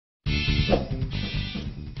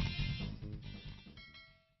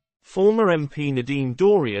Former MP Nadine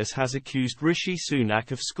Dorries has accused Rishi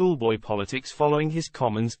Sunak of schoolboy politics following his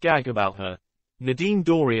Commons gag about her. Nadine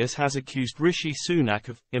Dorries has accused Rishi Sunak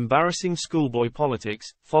of embarrassing schoolboy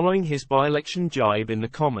politics following his by-election jibe in the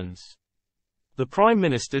Commons. The Prime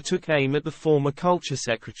Minister took aim at the former Culture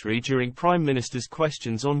Secretary during Prime Minister's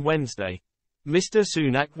questions on Wednesday. Mr.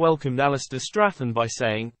 Sunak welcomed Alistair Strathern by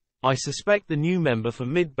saying, "I suspect the new member for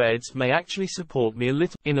Mid-Beds may actually support me a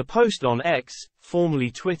little." In a post on X,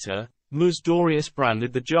 formerly Twitter, Ms. Dorries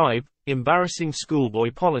branded the jibe, "embarrassing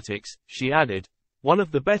schoolboy politics." She added, "One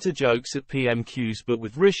of the better jokes at PMQs, but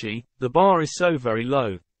with Rishi, the bar is so very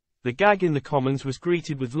low." The gag in the Commons was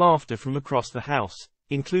greeted with laughter from across the House,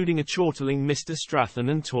 including a chortling Mr.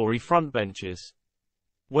 Strathern and Tory frontbenchers.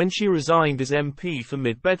 When she resigned as MP for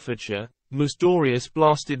Mid-Bedfordshire, Ms. Dorries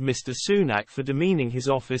blasted Mr. Sunak for demeaning his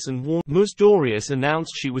office and warned. Ms. Dorries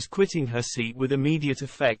announced she was quitting her seat with immediate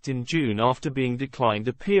effect in June after being declined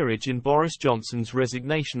a peerage in Boris Johnson's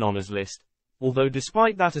resignation honours list, although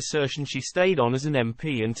despite that assertion she stayed on as an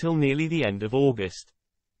MP until nearly the end of August.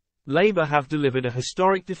 Labour have delivered a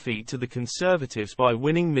historic defeat to the Conservatives by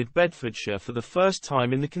winning Mid-Bedfordshire for the first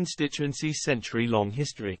time in the constituency's century-long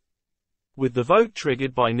history. With the vote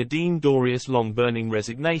triggered by Nadine Dorries' long-burning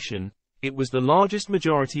resignation, it was the largest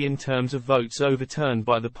majority in terms of votes overturned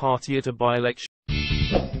by the party at a by-election.